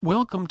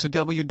Welcome to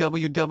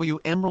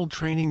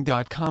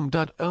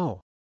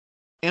www.emeraldtraining.com.o.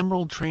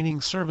 Emerald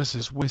Training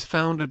Services was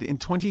founded in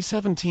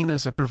 2017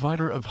 as a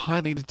provider of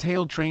highly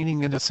detailed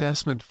training and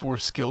assessment for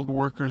skilled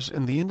workers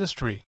in the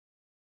industry.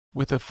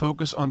 With a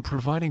focus on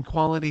providing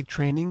quality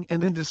training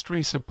and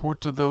industry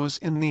support to those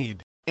in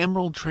need,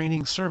 Emerald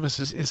Training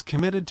Services is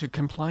committed to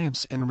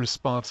compliance and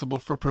responsible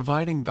for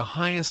providing the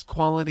highest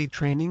quality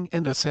training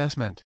and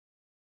assessment.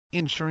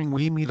 Ensuring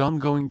we meet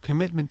ongoing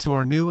commitment to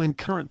our new and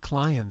current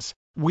clients,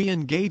 we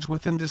engage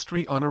with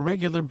industry on a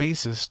regular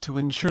basis to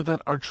ensure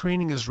that our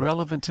training is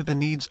relevant to the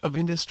needs of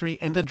industry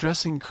and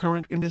addressing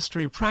current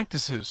industry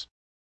practices.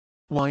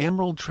 Why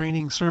Emerald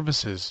Training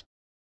Services?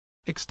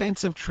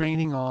 Extensive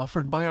training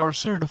offered by our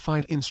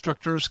certified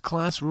instructors,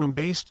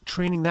 classroom-based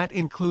training that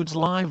includes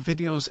live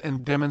videos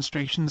and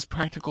demonstrations,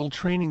 practical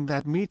training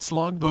that meets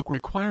logbook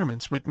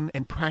requirements, written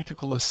and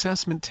practical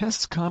assessment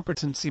tests,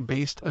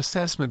 competency-based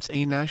assessments,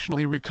 a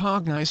nationally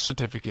recognized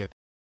certificate.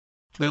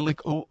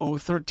 FLIC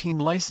 0013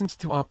 license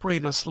to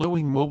operate a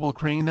slowing mobile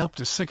crane up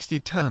to 60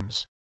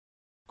 tons.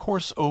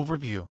 Course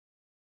overview.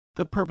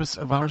 The purpose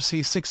of our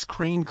C6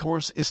 crane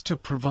course is to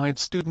provide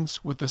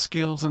students with the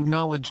skills and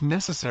knowledge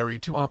necessary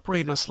to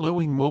operate a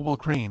slowing mobile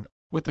crane,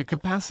 with a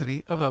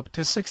capacity of up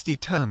to 60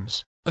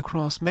 tons,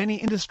 across many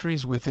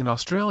industries within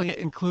Australia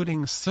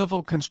including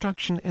civil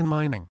construction and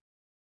mining.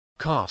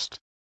 Cost.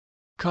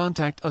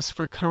 Contact us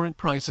for current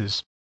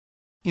prices.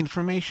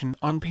 Information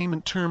on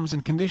payment terms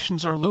and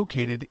conditions are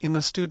located in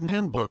the student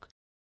handbook.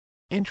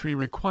 Entry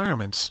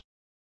requirements.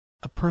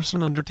 A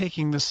person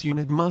undertaking this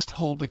unit must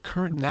hold a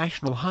current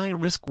National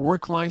High-Risk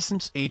Work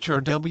License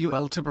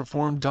 (HRWL) to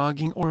perform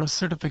dogging, or a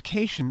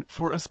certification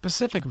for a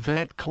specific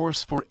vet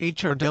course for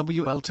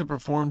HRWL to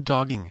perform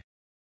dogging.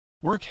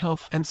 Work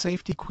Health and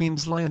Safety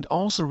Queensland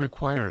also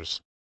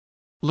requires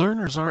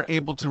learners are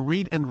able to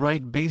read and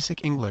write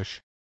basic English.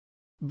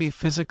 Be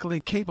physically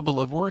capable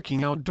of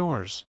working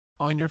outdoors,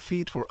 on your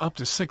feet for up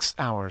to 6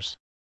 hours.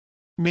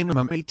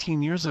 Minimum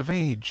 18 years of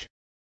age.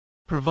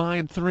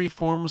 Provide 3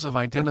 forms of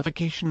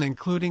identification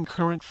including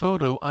current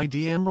photo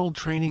ID. Emerald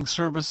Training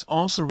Service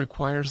also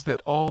requires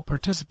that all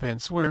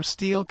participants wear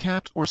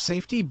steel-capped or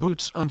safety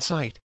boots on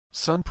site,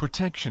 sun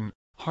protection,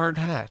 hard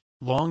hat,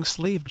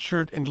 long-sleeved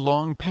shirt and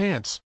long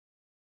pants.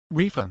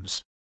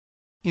 Refunds.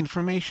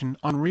 Information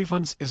on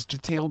refunds is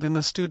detailed in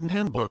the student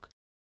handbook.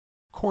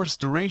 Course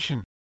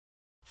duration.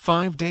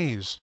 5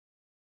 days.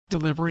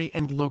 Delivery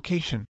and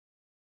location.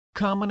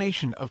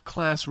 Combination of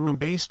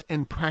classroom-based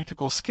and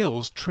practical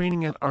skills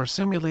training at our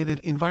simulated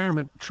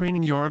environment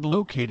training yard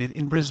located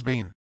in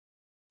Brisbane.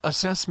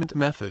 Assessment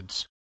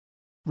methods.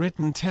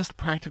 Written test,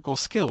 practical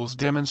skills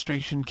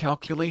demonstration,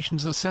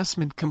 calculations,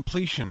 assessment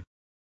completion.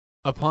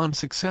 Upon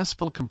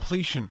successful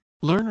completion,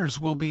 learners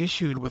will be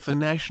issued with a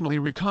nationally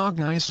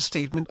recognized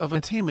Statement of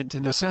Attainment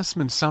and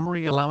Assessment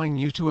Summary allowing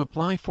you to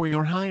apply for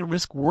your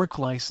high-risk work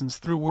license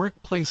through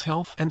Workplace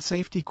Health and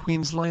Safety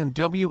Queensland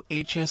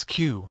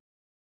WHSQ.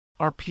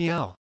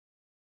 RPL.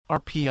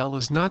 RPL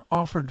is not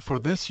offered for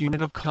this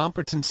unit of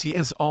competency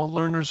as all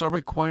learners are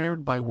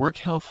required by Work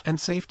Health and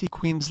Safety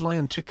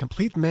Queensland to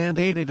complete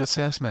mandated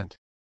assessment.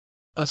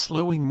 A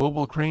slowing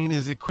mobile crane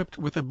is equipped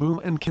with a boom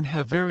and can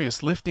have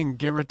various lifting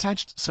gear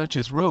attached such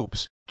as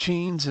ropes,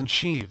 chains and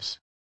sheaves.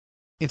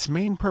 Its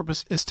main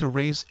purpose is to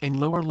raise and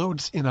lower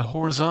loads in a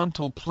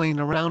horizontal plane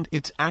around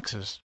its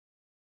axis.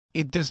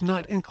 It does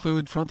not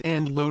include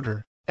front-end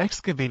loader,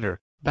 excavator,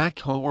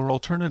 backhoe or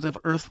alternative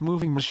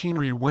earth-moving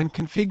machinery when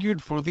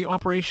configured for the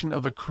operation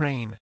of a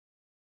crane.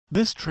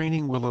 This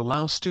training will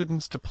allow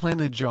students to plan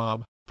a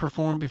job,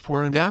 perform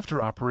before and after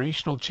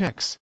operational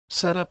checks,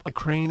 set up a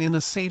crane in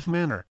a safe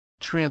manner,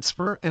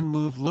 transfer and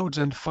move loads,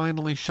 and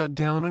finally shut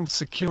down and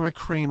secure a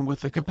crane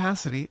with a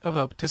capacity of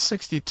up to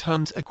 60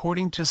 tons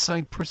according to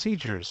site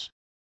procedures.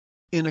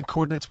 In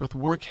accordance with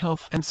Work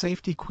Health and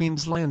Safety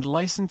Queensland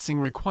licensing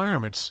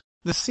requirements,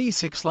 the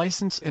C6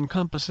 license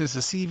encompasses a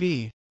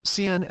CV,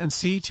 CN and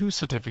C2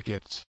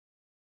 certificates.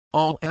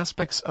 All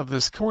aspects of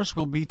this course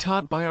will be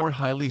taught by our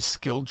highly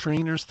skilled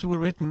trainers through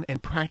written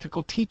and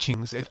practical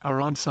teachings at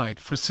our on-site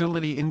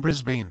facility in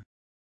Brisbane.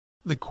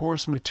 The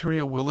course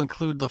material will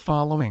include the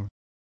following: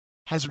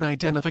 hazard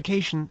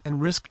identification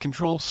and risk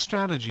control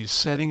strategies,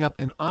 setting up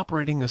and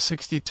operating a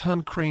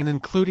 60-ton crane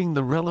including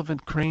the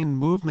relevant crane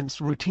movements,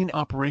 routine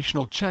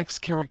operational checks,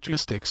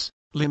 characteristics,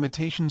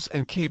 limitations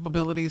and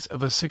capabilities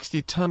of a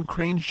 60-ton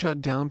crane,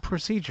 shutdown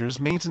procedures,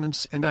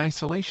 maintenance and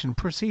isolation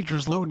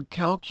procedures, load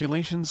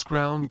calculations,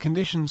 ground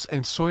conditions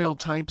and soil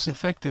types,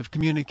 effective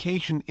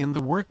communication in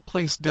the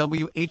workplace,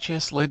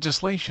 WHS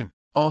legislation,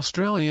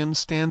 Australian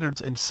standards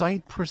and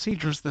site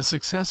procedures. The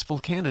successful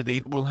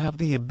candidate will have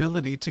the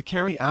ability to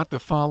carry out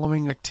the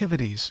following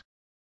activities: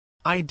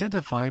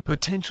 identify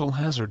potential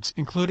hazards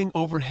including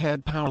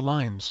overhead power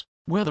lines,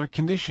 weather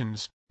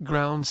conditions,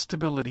 ground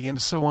stability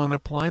and so on.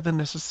 Apply the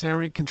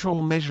necessary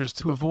control measures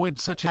to avoid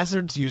such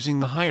hazards using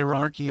the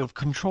hierarchy of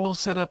control.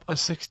 Set up a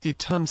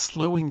 60-ton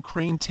slowing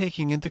crane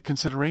taking into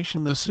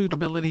consideration the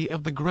suitability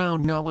of the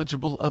ground.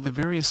 Knowledgeable of the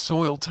various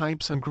soil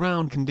types and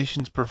ground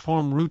conditions.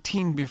 Perform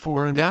routine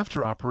before and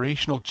after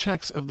operational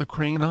checks of the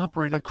crane.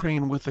 Operate a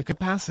crane with a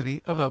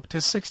capacity of up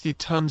to 60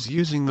 tons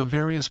using the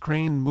various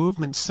crane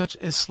movements such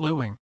as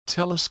slowing,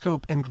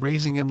 telescope and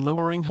raising and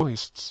lowering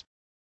hoists.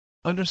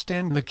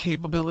 Understand the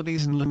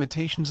capabilities and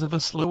limitations of a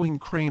slowing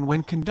crane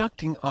when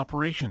conducting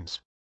operations.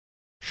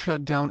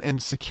 Shut down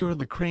and secure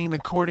the crane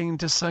according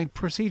to site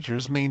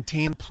procedures.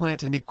 Maintain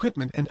plant and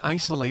equipment and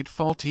isolate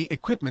faulty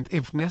equipment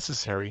if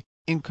necessary,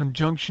 in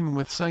conjunction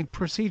with site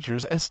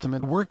procedures.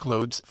 Estimate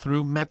workloads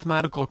through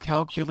mathematical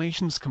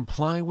calculations.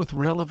 Comply with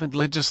relevant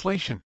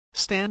legislation,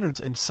 standards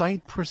and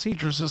site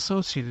procedures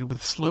associated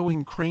with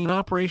slowing crane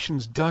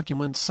operations.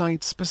 Document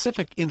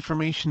site-specific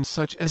information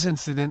such as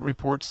incident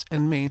reports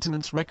and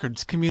maintenance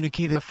records.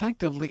 Communicate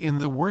effectively in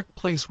the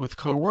workplace with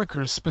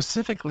co-workers,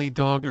 specifically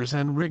doggers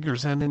and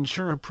riggers, and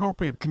ensure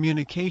appropriate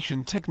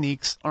communication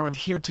techniques are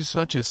adhered to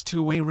such as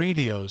two-way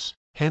radios,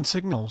 hand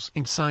signals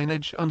and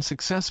signage. On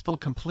successful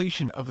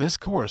completion of this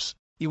course,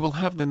 you will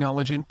have the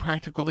knowledge and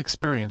practical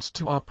experience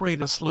to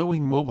operate a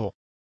slowing mobile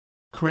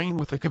crane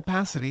with a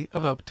capacity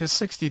of up to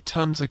 60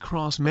 tons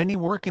across many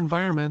work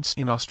environments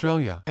in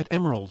Australia. At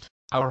Emerald,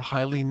 our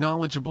highly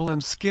knowledgeable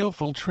and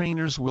skillful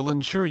trainers will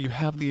ensure you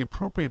have the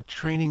appropriate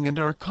training and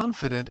are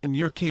confident in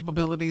your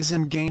capabilities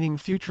in gaining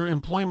future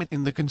employment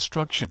in the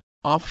construction,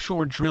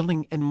 offshore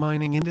drilling and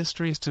mining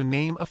industries, to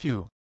name a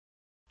few.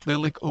 The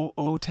LIC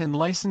 0010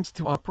 license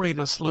to operate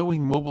a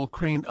slowing mobile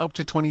crane up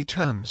to 20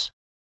 tons.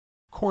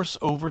 Course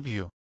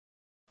overview.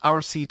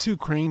 Our C2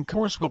 crane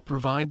course will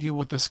provide you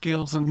with the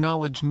skills and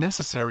knowledge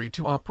necessary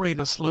to operate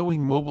a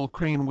slowing mobile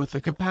crane with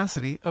a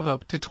capacity of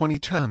up to 20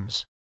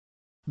 tons.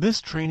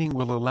 This training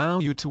will allow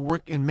you to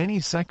work in many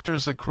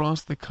sectors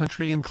across the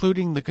country,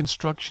 including the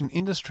construction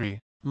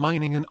industry,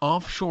 mining and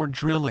offshore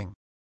drilling.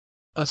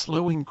 A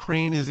slowing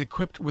crane is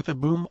equipped with a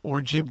boom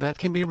or jib that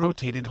can be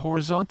rotated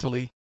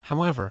horizontally.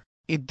 However,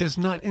 it does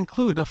not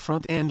include a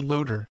front-end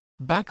loader,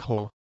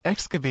 backhoe,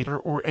 excavator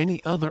or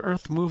any other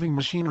earth-moving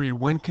machinery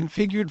when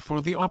configured for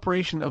the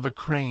operation of a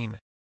crane.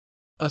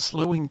 A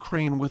slowing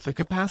crane with a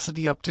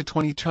capacity up to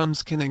 20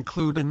 tons can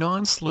include a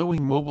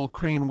non-slowing mobile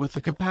crane with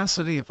a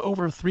capacity of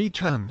over 3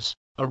 tons,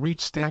 a reach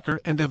stacker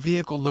and a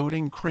vehicle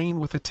loading crane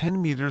with a 10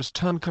 meters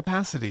ton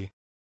capacity.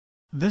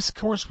 This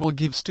course will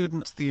give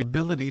students the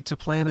ability to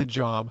plan a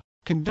job,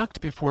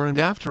 conduct before and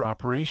after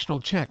operational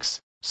checks,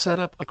 set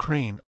up a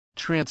crane,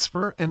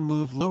 transfer and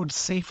move loads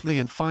safely,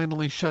 and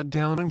finally shut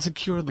down and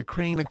secure the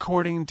crane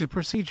according to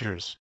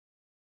procedures.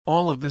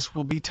 All of this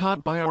will be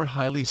taught by our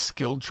highly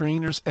skilled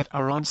trainers at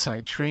our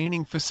on-site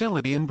training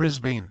facility in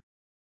Brisbane.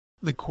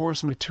 The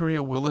course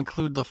material will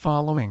include the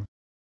following: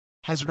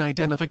 hazard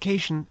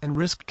identification and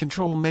risk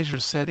control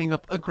measures, setting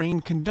up a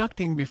crane,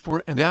 conducting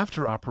before and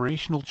after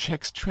operational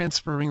checks,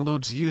 transferring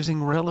loads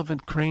using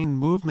relevant crane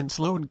movements,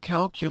 load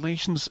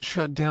calculations,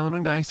 shutdown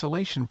and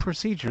isolation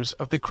procedures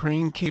of the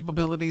crane,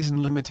 capabilities and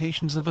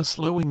limitations of a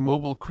slowing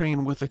mobile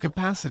crane with a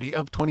capacity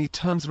of 20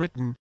 tons,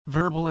 written,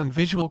 verbal and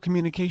visual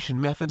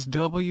communication methods,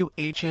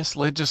 WHS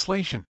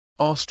legislation,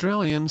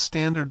 Australian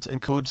standards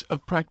and codes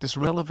of practice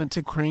relevant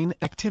to crane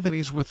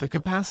activities with a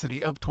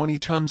capacity of 20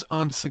 tons.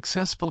 On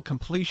successful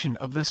completion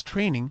of this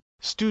training,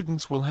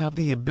 students will have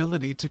the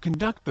ability to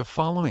conduct the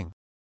following: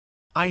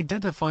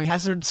 identify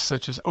hazards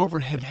such as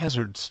overhead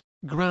hazards,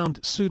 ground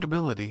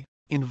suitability,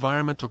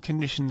 environmental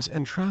conditions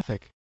and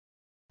traffic.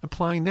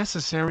 Apply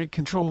necessary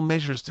control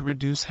measures to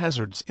reduce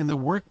hazards in the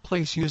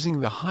workplace using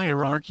the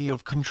hierarchy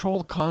of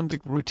control.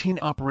 Conduct routine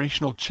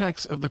operational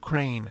checks of the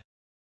crane.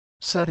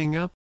 Setting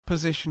up,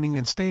 positioning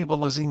and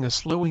stabilizing a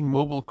slowing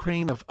mobile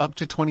crane of up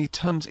to 20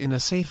 tons in a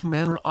safe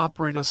manner.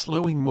 Operate a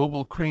slowing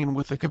mobile crane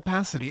with a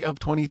capacity of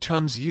 20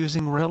 tons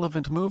using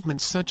relevant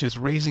movements such as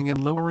raising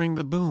and lowering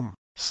the boom,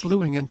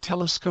 slewing and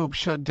telescope.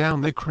 Shut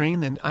down the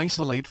crane and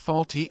isolate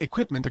faulty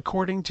equipment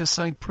according to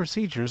site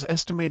procedures.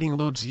 Estimating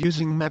loads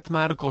using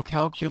mathematical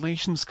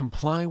calculations.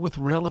 Comply with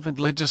relevant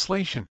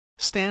legislation,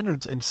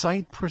 standards and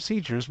site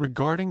procedures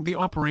regarding the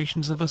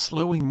operations of a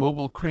slowing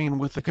mobile crane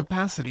with a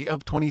capacity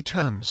of 20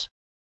 tons.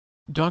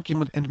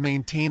 Document and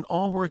maintain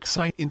all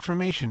worksite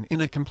information in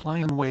a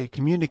compliant way.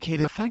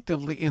 Communicate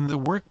effectively in the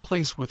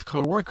workplace with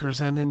co-workers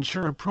and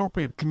ensure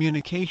appropriate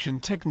communication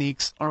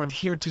techniques are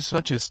adhered to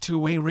such as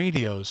two-way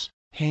radios,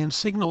 hand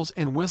signals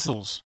and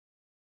whistles.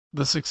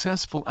 The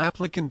successful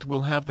applicant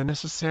will have the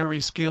necessary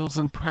skills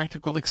and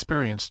practical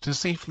experience to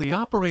safely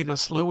operate a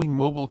slowing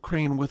mobile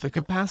crane with a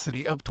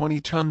capacity of 20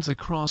 tons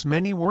across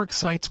many work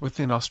sites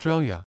within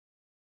Australia.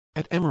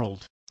 At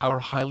Emerald, our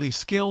highly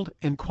skilled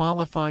and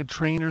qualified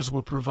trainers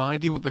will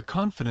provide you with the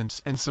confidence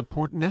and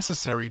support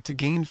necessary to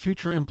gain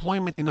future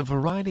employment in a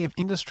variety of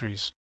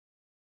industries.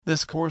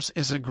 This course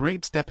is a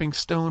great stepping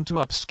stone to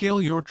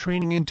upskill your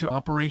training into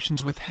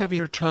operations with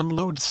heavier ton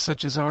loads,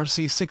 such as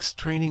RC6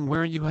 training,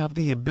 where you have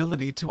the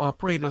ability to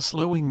operate a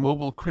slowing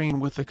mobile crane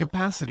with a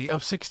capacity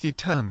of 60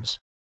 tons.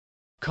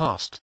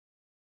 Cost.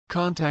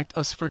 Contact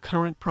us for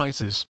current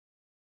prices.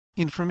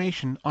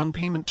 Information on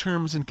payment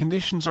terms and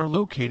conditions are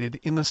located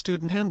in the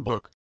student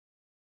handbook.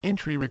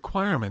 Entry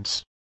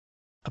requirements.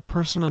 A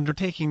person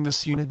undertaking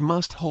this unit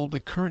must hold a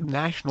current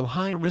National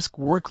High-Risk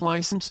Work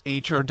License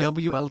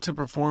 (HRWL) to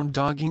perform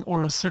dogging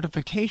or a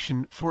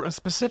certification for a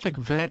specific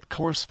vet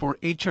course for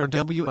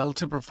HRWL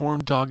to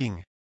perform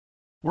dogging.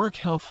 Work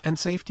Health and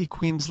Safety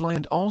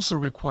Queensland also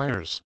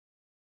requires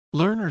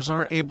learners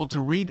are able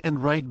to read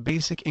and write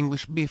basic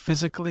English, be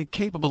physically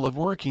capable of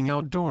working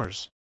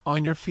outdoors,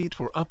 on your feet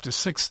for up to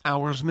 6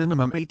 hours,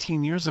 minimum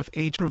 18 years of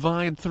age,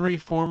 provide 3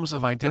 forms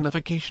of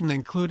identification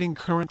including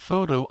current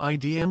photo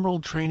ID.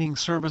 Emerald Training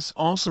Service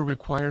also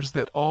requires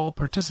that all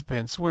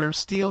participants wear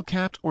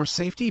steel-capped or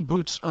safety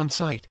boots on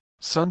site,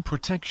 sun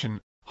protection,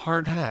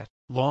 hard hat,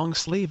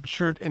 long-sleeved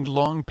shirt and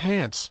long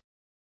pants.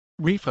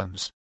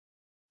 Refunds.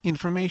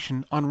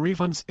 Information on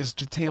refunds is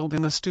detailed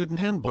in the student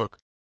handbook.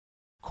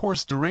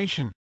 Course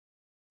duration: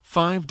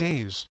 5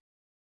 days.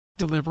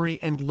 Delivery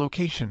and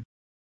location: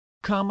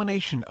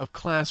 combination of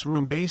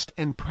classroom-based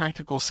and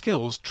practical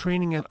skills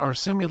training at our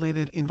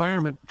simulated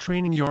environment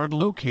training yard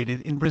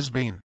located in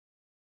Brisbane.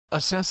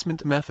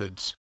 Assessment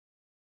methods: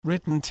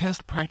 written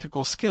test,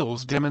 practical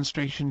skills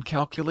demonstration,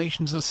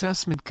 calculations,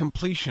 assessment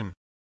completion.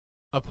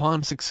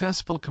 Upon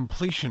successful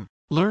completion,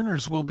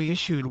 learners will be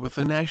issued with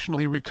a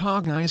nationally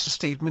recognized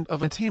Statement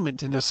of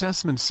Attainment and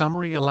Assessment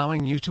Summary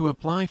allowing you to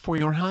apply for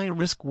your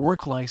high-risk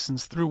work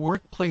license through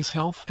Workplace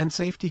Health and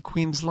Safety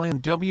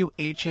Queensland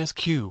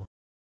 (WHSQ).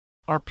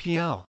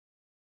 RPL.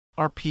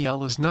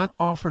 RPL is not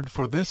offered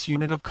for this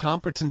unit of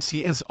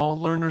competency as all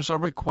learners are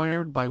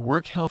required by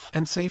Work Health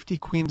and Safety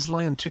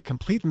Queensland to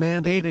complete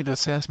mandated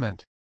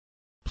assessment.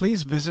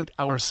 Please visit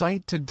our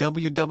site to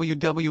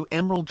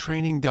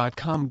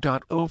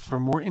www.emeraldtraining.com.au for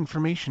more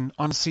information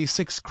on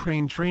C6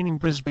 Crane Training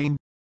Brisbane.